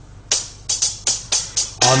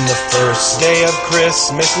On the first day of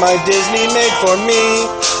Christmas, my Disney made for me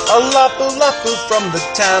a Lapu-Lapu from the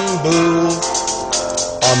Tambu.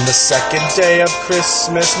 On the second day of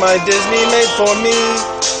Christmas, my Disney made for me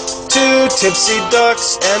 2 tipsy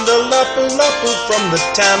ducks and a Lapu-Lapu from the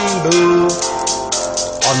Tambu.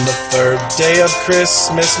 On the third day of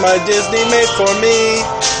Christmas, my Disney made for me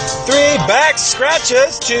 3 back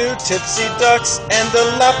scratches, 2 tipsy ducks, and a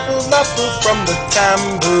Lapu-Lapu from the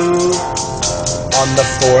Tambu. On the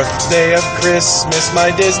fourth day of Christmas,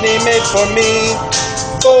 my Disney made for me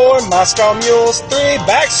 4 Moscow mules, 3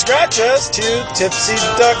 back scratches, 2 tipsy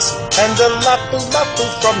ducks, and a Lapu-Lapu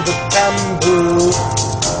from the Tambu.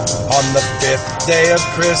 On the fifth day of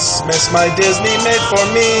Christmas, my Disney made for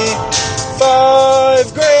me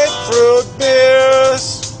 5 grapefruit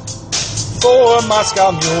beers, 4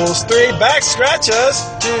 Moscow mules, 3 back scratches,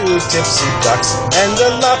 2 tipsy ducks, and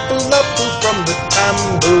a Lapu-Lapu from the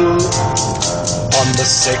Tambu. On the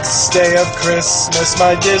sixth day of Christmas,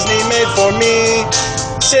 my Disney made for me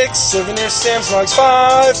 6 souvenir stamp mugs,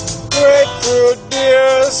 5 grapefruit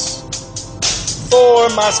beers, 4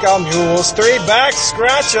 Moscow mules, 3 back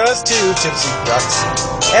scratches, 2 tipsy ducks,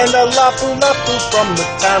 and a Lapu-Lapu from the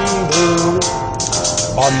Tambu.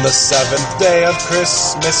 On the seventh day of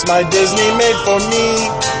Christmas, my Disney made for me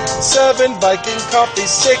 7 Viking coffee,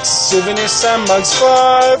 6 souvenir stamp mugs,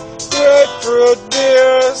 5 grapefruit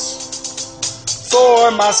beers,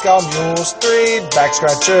 4 Moscow mules, 3 back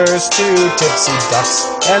scratchers, 2 tipsy ducks,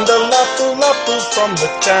 and a Lapu-Lapu from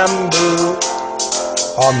the Tambu.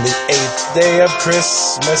 On the 8th day of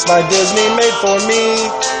Christmas, my Disney made for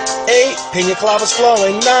me 8 pina coladas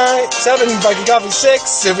flowing, 7 Viking coffee, 6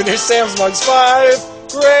 souvenir Sam's mugs,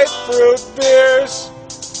 5 grapefruit beers,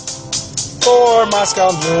 4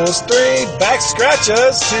 Moscow mules, 3 back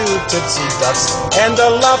scratches, 2 tipsy ducks, and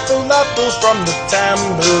a Lapu-Lapu from the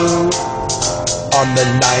Tambu. On the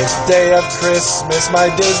 9th day of Christmas,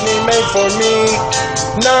 my Disney made for me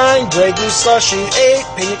 9 Grey Goose slushy, 8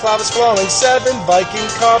 pina coladas flowing, 7 Viking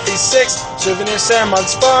coffee, 6 souvenir Sam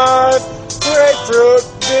mugs, 5 grapefruit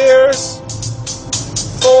beers,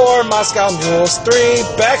 4 Moscow mules, 3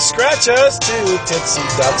 back scratches, 2 tipsy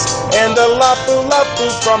ducks, and a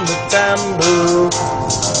Lapu-Lapu from the Tambu.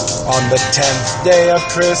 On the 10th day of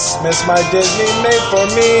Christmas, my Disney made for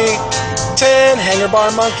me 10 Hanger Bar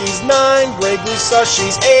monkeys, 9 Grey Goose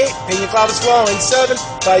slushies, 8 pina coladas flowing, 7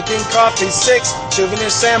 Viking coffee, 6 souvenir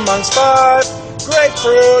Sam mugs, 5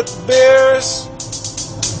 grapefruit beers,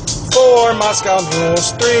 4 Moscow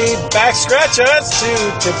mules, 3 back scratches, 2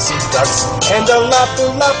 tipsy ducks, and a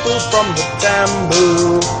Lapu-Lapu from the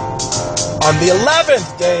Tambu. On the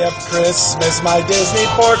 11th day of Christmas, my Disney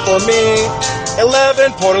poured for me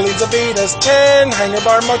 11 Portolines Avitas, 10 Hanger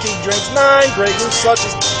Bar monkey drinks, 9 Grey Goose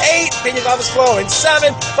slushes, 8 pina coladas flowing,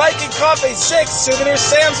 7 Viking coffee, 6 souvenir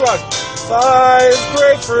Sam's mugs, 5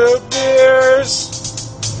 grapefruit beers,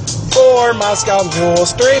 4 Moscow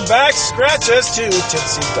mules, 3 back scratches, 2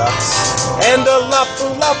 tipsy ducks, and a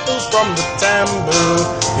Lapu-Lapu from the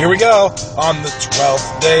Tambu. Here we go. On the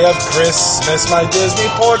 12th day of Christmas, my Disney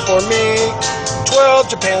poured for me 12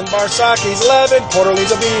 Japan Bar sakis, 11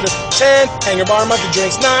 Portolines Avitas, 10 Hanger Bar monkey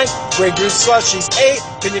drinks, 9 Grey Goose slushies, 8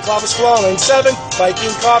 pina coladas flowing, 7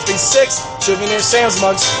 Viking coffee, 6 souvenir Sam's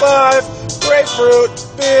mugs, 5 grapefruit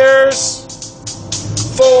beers,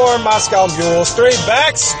 4 Moscow mules, 3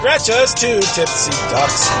 back scratches, 2 tipsy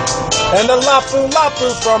ducks, and a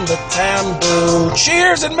Lapu-Lapu from the Tambu.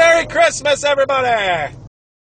 Cheers and Merry Christmas, everybody!